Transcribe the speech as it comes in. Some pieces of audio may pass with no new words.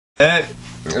Hey,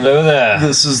 hello there.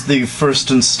 this is the first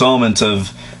installment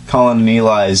of Colin and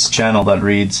Eli's channel that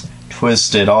reads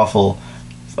twisted, awful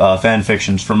fan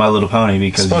fictions for My Little Pony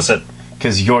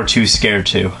because you're too scared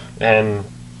to. And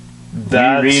you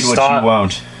read what you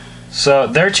won't. So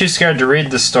they're too scared to read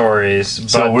the stories,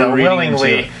 but So we're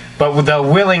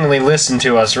they'll willingly listen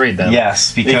to us read them.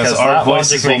 Yes, because our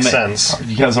voices will makes sense.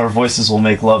 Because our voices will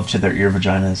make love to their ear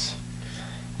vaginas.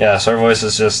 Yes, our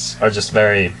voices are just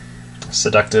very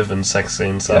seductive and sexy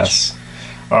and such. Yes.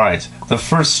 Alright, the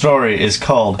first story is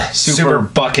called Super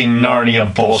Bucking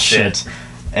Narnia Bullshit.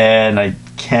 And I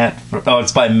can't... Oh,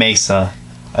 it's by MESA.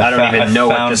 I don't even know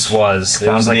what this was. It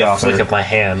was like a flick of my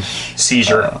hand.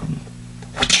 Seizure.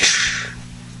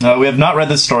 We have not read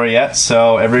this story yet,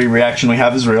 so every reaction we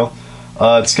have is real.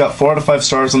 It's got 4 out of 5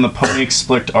 stars on the Pony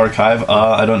Explicit archive.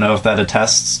 I don't know if that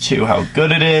attests to how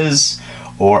good it is,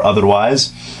 or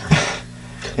otherwise.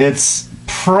 It's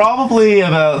probably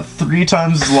about 3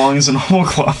 times as long as a normal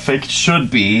cloth fic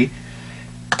should be,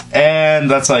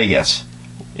 and that's all you get.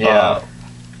 Yeah.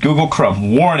 Google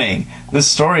Chrome. Warning. This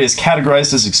story is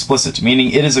categorized as explicit,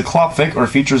 meaning it is a clop fic or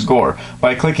features gore.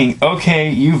 By clicking OK,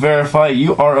 you verify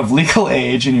you are of legal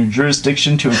age in your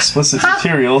jurisdiction to explicit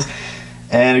materials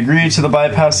and agree to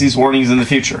bypass these warnings in the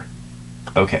future.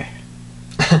 Okay.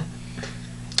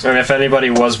 And if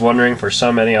anybody was wondering for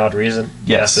some any odd reason,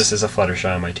 yes, this is a Fluttershy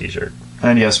on my t-shirt.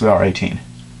 And yes, we are 18.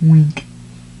 Wink.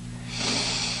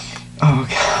 Oh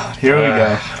god, here we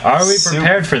go. Are we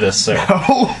prepared for this, sir?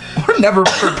 No, we're never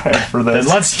prepared for this.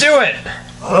 Then let's do it!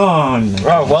 Oh, no.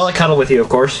 Oh, well, I cuddle with you, of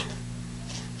course.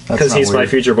 Because he's my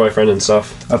future boyfriend and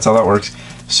stuff. That's how that works.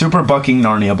 Super Bucking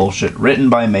Narnia Bullshit, written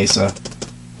by MESA.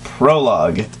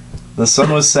 Prologue. The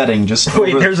sun was setting just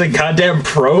Wait, there's a goddamn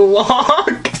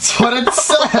prologue? That's what it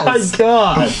says!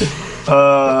 Oh my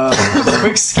god.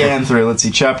 Quick scan through. Let's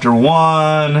see. Chapter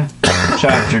 1,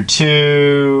 Chapter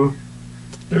 2...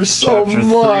 There's so Chapter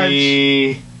much.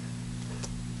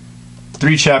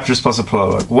 3 chapters plus a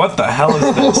prologue. What the hell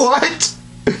is this? What?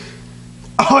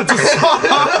 Oh, it's a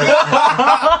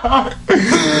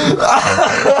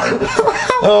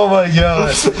oh my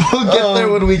god. We'll get there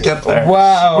when we get there.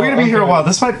 Wow. We're gonna be here a while.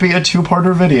 This might be a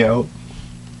 2-parter video.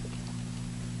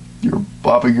 You're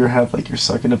bobbing your head like you're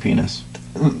sucking a penis.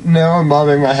 No, I'm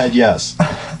bobbing my head, yes.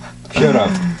 Shut up.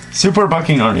 Super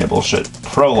Bucking Narnia Bullshit.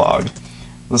 Prologue.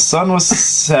 The sun was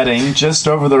setting just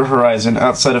over the horizon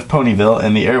outside of Ponyville,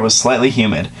 and the air was slightly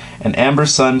humid. An amber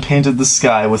sun painted the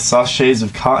sky with soft shades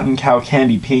of cotton cow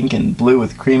candy pink and blue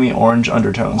with creamy orange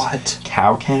undertones. What?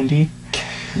 Cow candy?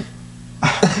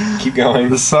 Keep going.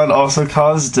 The sun also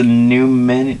caused a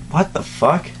what the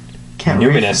fuck?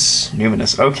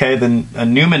 Numinous. Okay, then a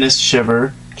numinous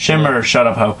shimmer, shut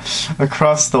up, ho,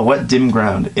 across the wet, dim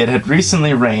ground. It had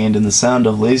recently rained, and the sound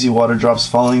of lazy water drops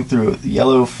falling through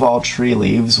yellow fall tree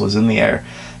leaves was in the air.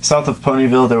 South of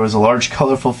Ponyville, there was a large,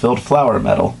 colorful filled flower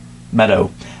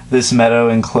meadow. This meadow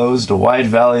enclosed a wide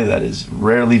valley that is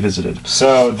rarely visited.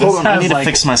 So this Hold on, I need to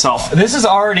fix myself. This is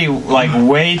already like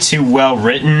way too well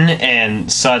written and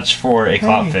such for a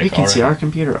clop fic. You can see our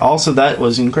computer. Also, that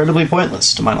was incredibly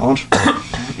pointless, to my knowledge.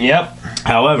 Yep.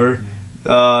 However,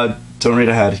 don't read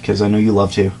ahead, because I know you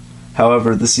love to.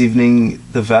 However, this evening,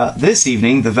 the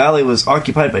valley was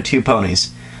occupied by 2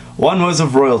 ponies. One was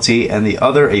of royalty, and the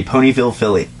other a Ponyville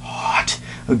filly. Hot.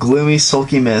 A gloomy,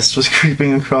 sulky mist was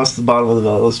creeping across the bottom of the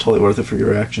valley. It was totally worth it for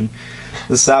your reaction.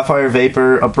 The sapphire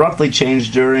vapor abruptly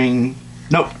changed direction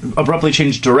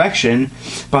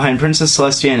behind Princess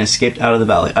Celestia and escaped out of the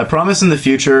valley. I promise in the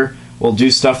future we'll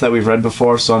do stuff that we've read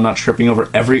before, so I'm not tripping over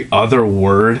every other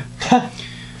word.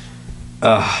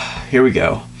 Here we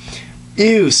go.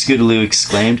 Ew, Scootaloo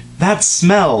exclaimed. That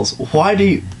smells. Why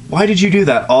did you do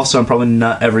that? Also, I'm probably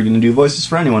not ever going to do voices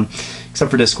for anyone,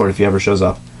 except for Discord if he ever shows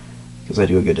up, because I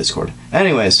do a good Discord.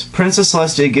 Anyways, Princess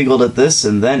Celestia giggled at this,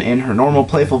 and then in her normal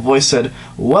playful voice said,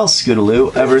 well,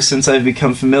 Scootaloo, ever since I've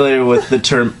become familiar with the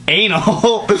term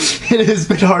anal, it has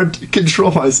been hard to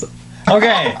control myself.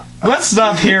 Okay, let's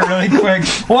stop here really quick.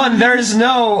 One, there's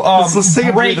no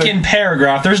break in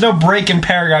paragraph. There's no break in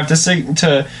paragraph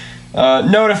to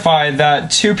notify that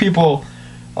 2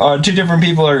 different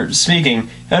people are speaking.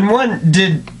 And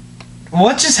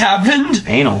what just happened?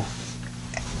 Anal.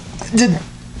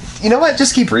 You know what?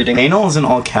 Just keep reading. Anal is in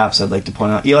all caps, I'd like to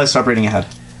point out. Eli, stop reading ahead.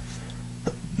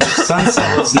 The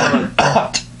sunset was now...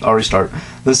 I'll restart.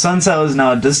 The sunset was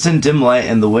now a distant dim light,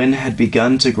 and the wind had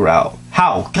begun to growl.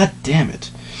 How? God damn it.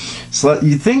 So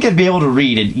you'd think I'd be able to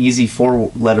read an easy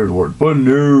 4-lettered word, but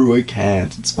no, I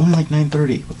can't. It's only like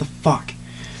 9:30. What the fuck?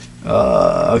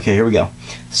 Okay, here we go.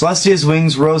 Celestia's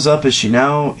wings rose up as she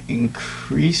now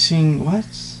increasing... What?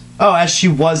 Oh, as she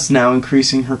was now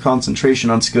increasing her concentration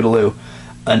on Scootaloo.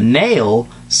 A nail?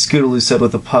 Scootaloo said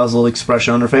with a puzzled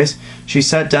expression on her face. She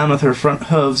sat down with her front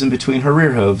hooves in between her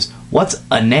rear hooves. What's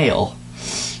a nail?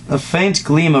 A faint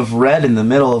gleam of red in the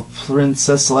middle of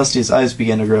Princess Celestia's eyes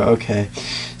began to grow. Okay.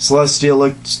 Celestia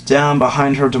looked down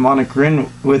behind her demonic grin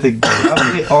with a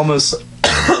gruffly,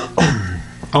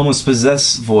 almost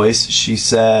possessed voice. She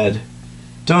said,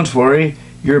 "Don't worry,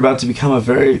 you're about to become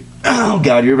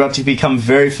you're about to become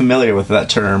very familiar with that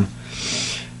term."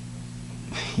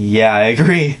 Yeah, I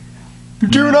agree.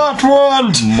 Do not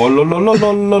want!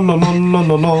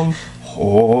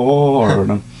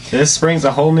 Horn. This brings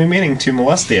a whole new meaning to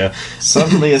Celestia.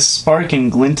 Suddenly, a spark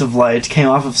and glint of light came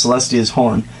off of Celestia's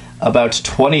horn. About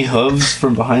 20 hooves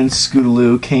from behind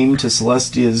Scootaloo came to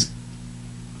Celestia's...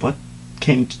 What?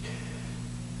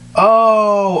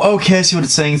 Oh, okay, I see what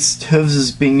it's saying. Hooves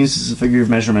is being used as a figure of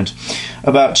measurement.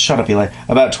 Shut up, Eli.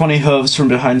 About 20 hooves from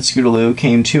behind Scootaloo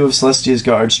came 2 of Celestia's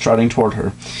guards trotting toward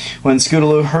her. When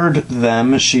Scootaloo heard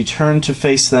them, she turned to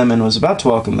face them and was about to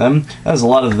welcome them. That was a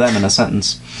lot of them in a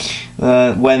sentence.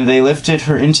 When they lifted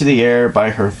her into the air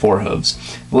by her 4 hooves.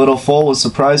 The little foal was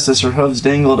surprised as her hooves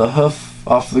dangled a hoof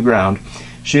off the ground.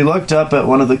 She looked up at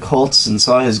one of the colts and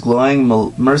saw his glowing,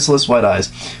 merciless white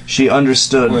eyes. She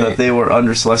understood that they were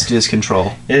under Celestia's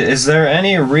control. Is there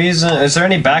any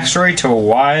backstory to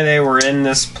why they were in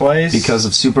this place? Because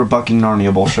of super bucking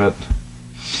Narnia bullshit.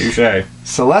 Touché.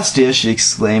 Celestia, she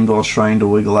exclaimed while trying to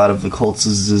wiggle out of the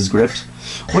colt's grip.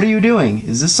 What are you doing?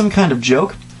 Is this some kind of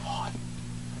joke?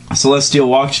 Celestia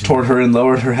walked toward her and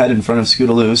lowered her head in front of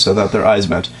Scootaloo so that their eyes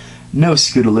met. No,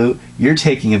 Scootaloo, you're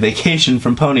taking a vacation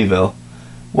from Ponyville.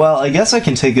 Well, I guess I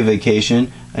can take a vacation.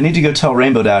 I need to go tell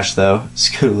Rainbow Dash, though,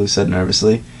 Scootaloo said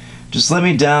nervously. Just let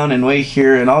me down and wait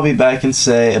here, and I'll be back in,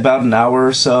 say, about an hour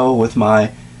or so with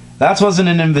my... That wasn't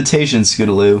an invitation,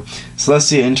 Scootaloo.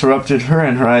 Celestia interrupted her,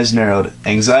 and her eyes narrowed.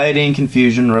 Anxiety and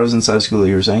confusion rose inside Scootaloo,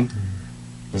 you were saying?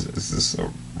 Is this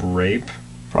a rape?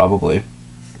 Probably.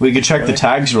 We could check the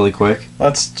tags really quick.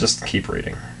 Let's just keep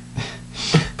reading.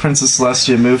 Princess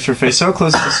Celestia moved her face so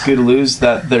close to Scootaloo's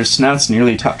that their snouts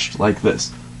nearly touched, like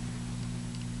this.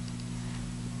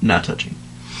 Not touching.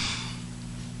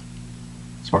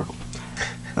 Sparkle.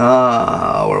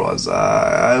 Where was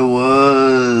I? I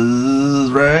was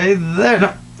right there.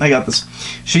 No, I got this.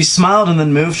 She smiled and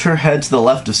then moved her head to the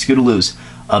left of Scootaloo's.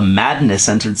 A madness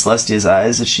entered Celestia's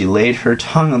eyes as she laid her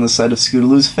tongue on the side of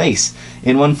Scootaloo's face.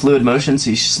 In one fluid motion,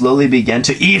 she slowly began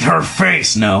to eat her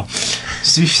face. No.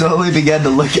 She slowly began to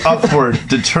look upward,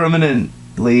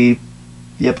 determinedly,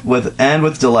 with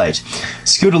delight.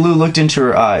 Scootaloo looked into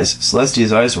her eyes.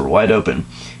 Celestia's eyes were wide open.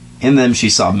 In them she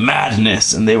saw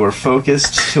madness, and they were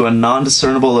focused to a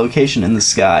non-discernible location in the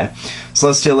sky.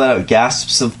 Celestia let out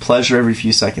gasps of pleasure every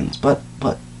few seconds. But...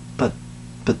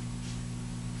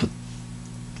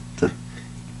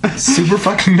 Super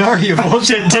fucking Narnia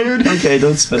bullshit, dude! Okay,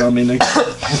 don't spit on me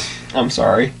next. I'm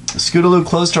sorry. Scootaloo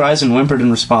closed her eyes and whimpered in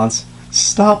response.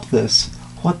 Stop this.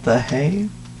 What the hey?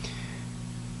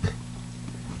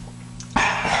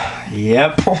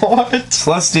 Yep. What?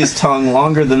 Celestia's tongue,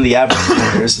 longer than the average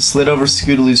fingers, slid over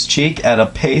Scootaloo's cheek at a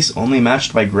pace only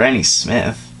matched by Granny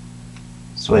Smith.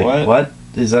 So wait, what?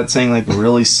 Is that saying, like,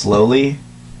 really slowly?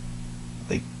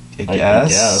 Like, I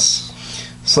guess.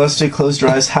 Celestia closed her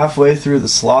eyes halfway through the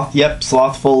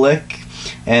slothful lick,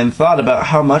 and thought about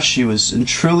how much she was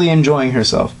truly enjoying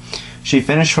herself. She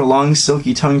finished her long,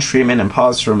 silky tongue treatment and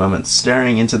paused for a moment,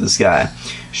 staring into the sky.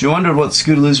 She wondered what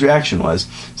Scootaloo's reaction was.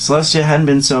 Celestia hadn't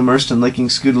been so immersed in licking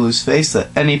Scootaloo's face that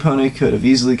any pony could have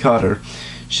easily caught her.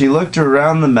 She looked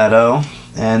around the meadow,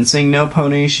 and seeing no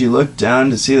pony, she looked down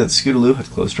to see that Scootaloo had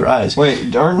closed her eyes.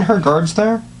 Wait, aren't her guards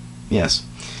there? Yes.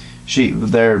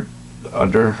 They're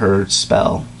under her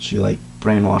spell. She, like,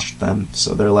 brainwashed them,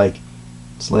 so they're, like,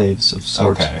 slaves of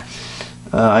sorts. Okay.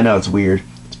 I know, it's weird.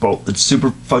 It's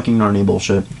super fucking Narnia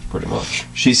bullshit. Pretty much.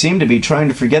 She seemed to be trying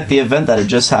to forget the event that had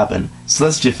just happened.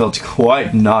 Celestia felt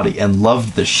quite naughty and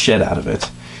loved the shit out of it.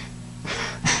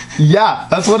 Yeah,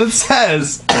 that's what it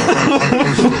says.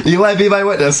 Eli, be my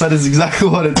witness. That is exactly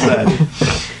what it said.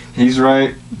 He's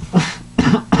right.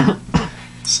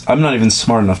 I'm not even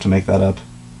smart enough to make that up.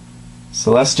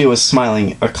 Celestia was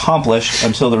smiling, accomplished,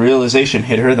 until the realization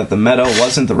hit her that the meadow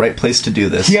wasn't the right place to do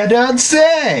this. You don't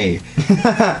say!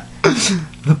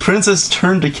 The princess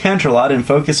turned to Canterlot and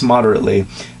focused moderately.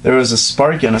 There was a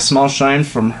spark and a small shine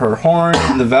from her horn,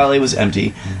 and the valley was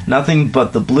empty. Nothing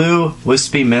but the blue,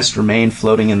 wispy mist remained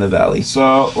floating in the valley.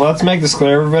 So, let's make this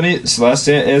clear, everybody.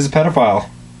 Celestia is a pedophile.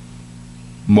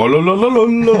 I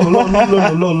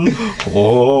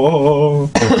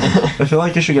feel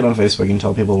like I should get on Facebook and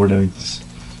tell people we're doing this.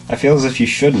 I feel as if you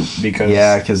shouldn't, because...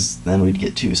 Yeah, because then we'd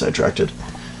get too sidetracked.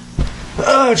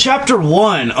 Chapter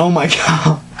 1. Oh my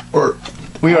god.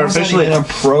 We are officially a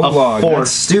prologue.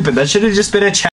 That's stupid. That should have just been a chapter.